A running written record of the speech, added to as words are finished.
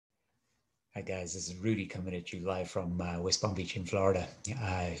Hi guys, this is Rudy coming at you live from West Palm Beach in Florida.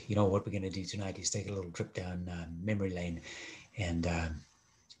 What we're going to do tonight is take a little trip down memory lane. And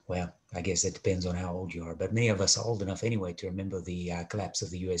well, I guess it depends on how old you are, but many of us are old enough anyway to remember the collapse of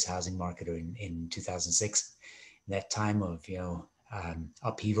the US housing market in 2006. That time of,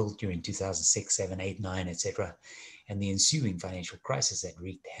 upheaval during 2006, 7, 8, 9, etc. And the ensuing financial crisis that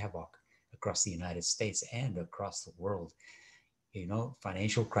wreaked havoc across the United States and across the world.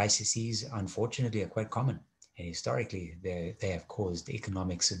 Financial crises, unfortunately, are quite common. And historically, they have caused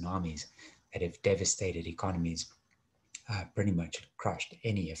economic tsunamis that have devastated economies, pretty much crushed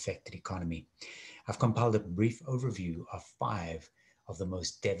any affected economy. I've compiled a brief overview of 5 of the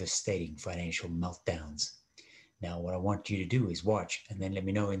most devastating financial meltdowns. Now, what I want you to do is watch and then let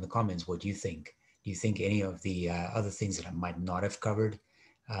me know in the comments what you think. Do you think any of the other things that I might not have covered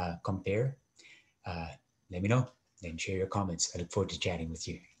compare? Uh, Let me know. Then share your comments. I look forward to chatting with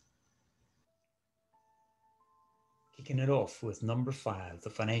you. Kicking it off with number 5, the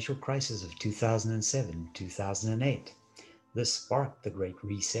financial crisis of 2007 2008. This sparked the Great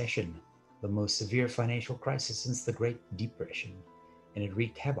Recession, the most severe financial crisis since the Great Depression, and it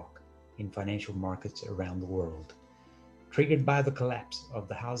wreaked havoc in financial markets around the world. Triggered by the collapse of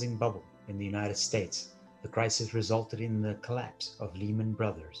the housing bubble in the United States, the crisis resulted in the collapse of Lehman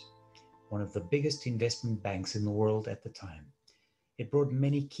Brothers, one of the biggest investment banks in the world at the time. It brought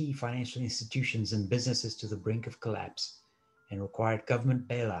many key financial institutions and businesses to the brink of collapse and required government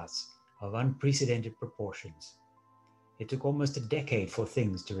bailouts of unprecedented proportions. It took almost a decade for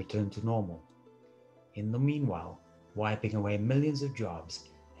things to return to normal. In the meanwhile, wiping away millions of jobs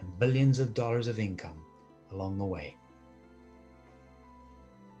and billions of dollars of income along the way.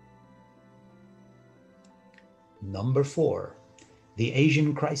 Number 4, the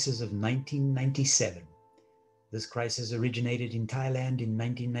Asian crisis of 1997. This crisis originated in Thailand in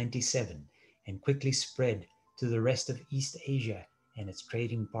 1997 and quickly spread to the rest of East Asia and its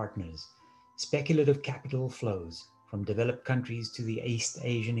trading partners. Speculative capital flows from developed countries to the East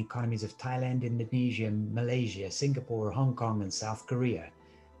Asian economies of Thailand, Indonesia, Malaysia, Singapore, Hong Kong, and South Korea,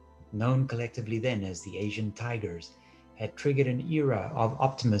 known collectively then as the Asian Tigers, had triggered an era of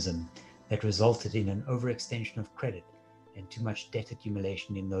optimism that resulted in an overextension of credit and too much debt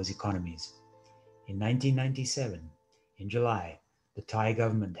accumulation in those economies. In 1997, in July, the Thai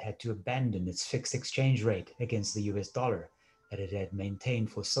government had to abandon its fixed exchange rate against the US dollar that it had maintained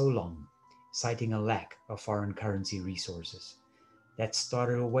for so long, citing a lack of foreign currency resources. That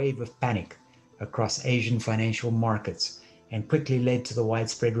started a wave of panic across Asian financial markets and quickly led to the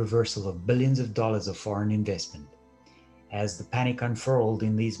widespread reversal of billions of dollars of foreign investment. As the panic unfurled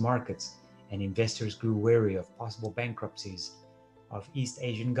in these markets and investors grew wary of possible bankruptcies of East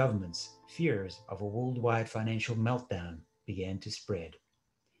Asian governments, fears of a worldwide financial meltdown began to spread.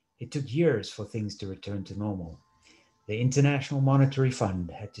 It took years for things to return to normal. The International Monetary Fund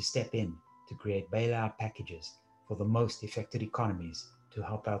had to step in to create bailout packages for the most affected economies to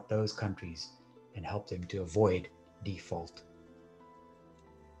help out those countries and help them to avoid default.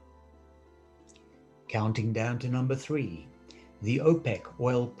 Counting down to number 3, the OPEC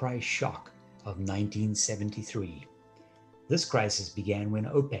oil price shock of 1973. This crisis began when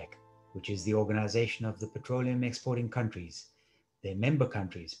OPEC, which is the organization of the petroleum exporting countries, their member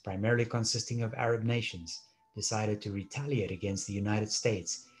countries, primarily consisting of Arab nations, decided to retaliate against the United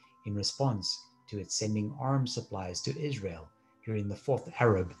States in response to its sending arms supplies to Israel during the Fourth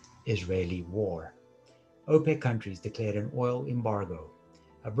Arab-Israeli War. OPEC countries declared an oil embargo,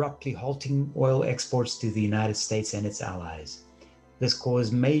 abruptly halting oil exports to the United States and its allies. This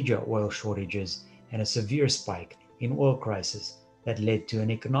caused major oil shortages and a severe spike in oil prices that led to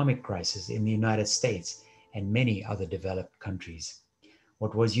an economic crisis in the United States and many other developed countries.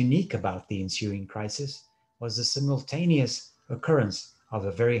 What was unique about the ensuing crisis was the simultaneous occurrence of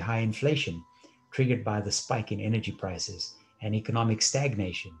a very high inflation triggered by the spike in energy prices and economic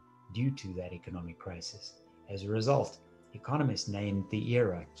stagnation due to that economic crisis. As a result, economists named the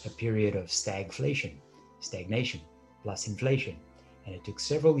era a period of stagflation, stagnation plus inflation, and it took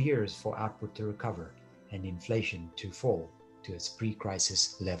several years for output to recover and inflation to fall to its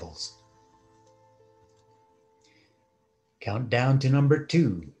pre-crisis levels. Countdown to number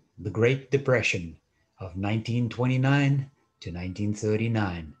 2, the Great Depression of 1929 to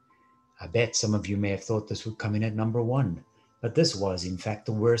 1939. I bet some of you may have thought this would come in at number 1, but this was in fact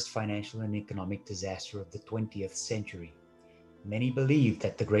the worst financial and economic disaster of the 20th century. Many believe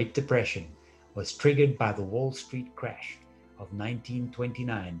that the Great Depression was triggered by the Wall Street crash of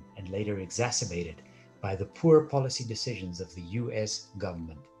 1929 and later exacerbated by the poor policy decisions of the US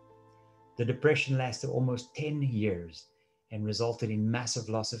government. The Depression lasted almost 10 years and resulted in massive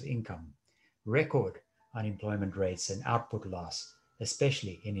loss of income, record unemployment rates and output loss,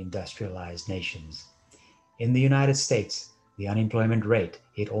 especially in industrialized nations. In the United States, the unemployment rate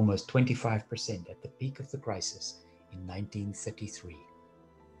hit almost 25% at the peak of the crisis in 1933.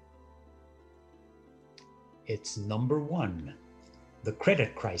 It's number 1, the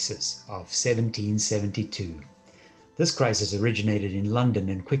credit crisis of 1772. This crisis originated in London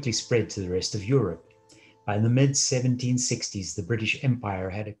and quickly spread to the rest of Europe. By the mid-1760s, the British Empire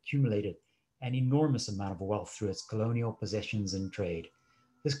had accumulated an enormous amount of wealth through its colonial possessions and trade.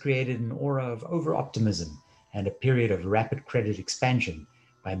 This created an aura of over-optimism and a period of rapid credit expansion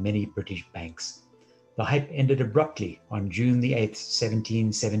by many British banks. The hype ended abruptly on June the 8th,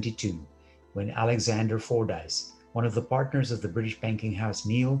 1772, when Alexander Fordyce, one of the partners of the British banking house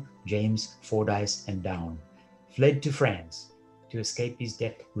Neil, James, Fordyce and Down, fled to France to escape his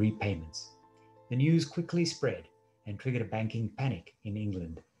debt repayments. The news quickly spread and triggered a banking panic in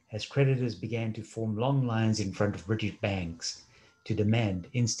England as creditors began to form long lines in front of British banks to demand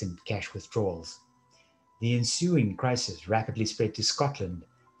instant cash withdrawals. The ensuing crisis rapidly spread to Scotland,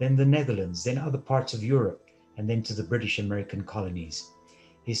 then the Netherlands, then other parts of Europe, and then to the British American colonies.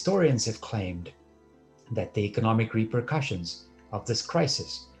 Historians have claimed that the economic repercussions of this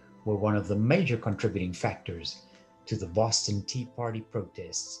crisis were one of the major contributing factors to the Boston Tea Party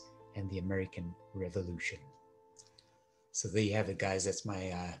protests and the American Revolution. So there you have it, guys. That's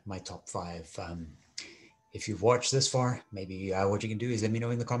my top 5. If you've watched this far, maybe what you can do is let me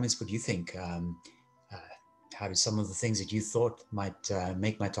know in the comments what you think. How do some of the things that you thought might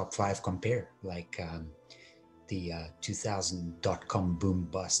make my top 5 compare? Like the 2000 dot-com boom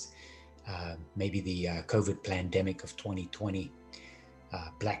bust, maybe the COVID pandemic of 2020,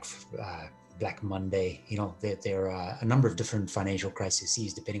 Black Monday. You know, there are a number of different financial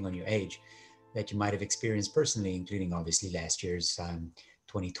crises, depending on your age, that you might have experienced personally, including obviously last year's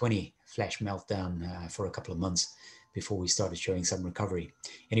 2020 flash meltdown for a couple of months before we started showing some recovery.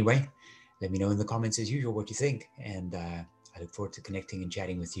 Anyway, let me know in the comments as usual what you think, and I look forward to connecting and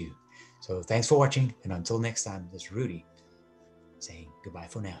chatting with you. So thanks for watching, and until next time, this is Rudy saying goodbye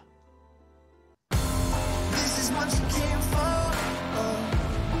for now. This is what you came for.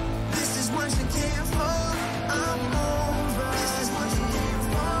 This is what you came for. I'm over. This is what you came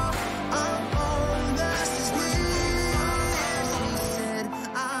for. I'm on. This is me. She said,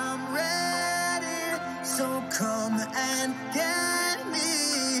 I'm ready. So come and get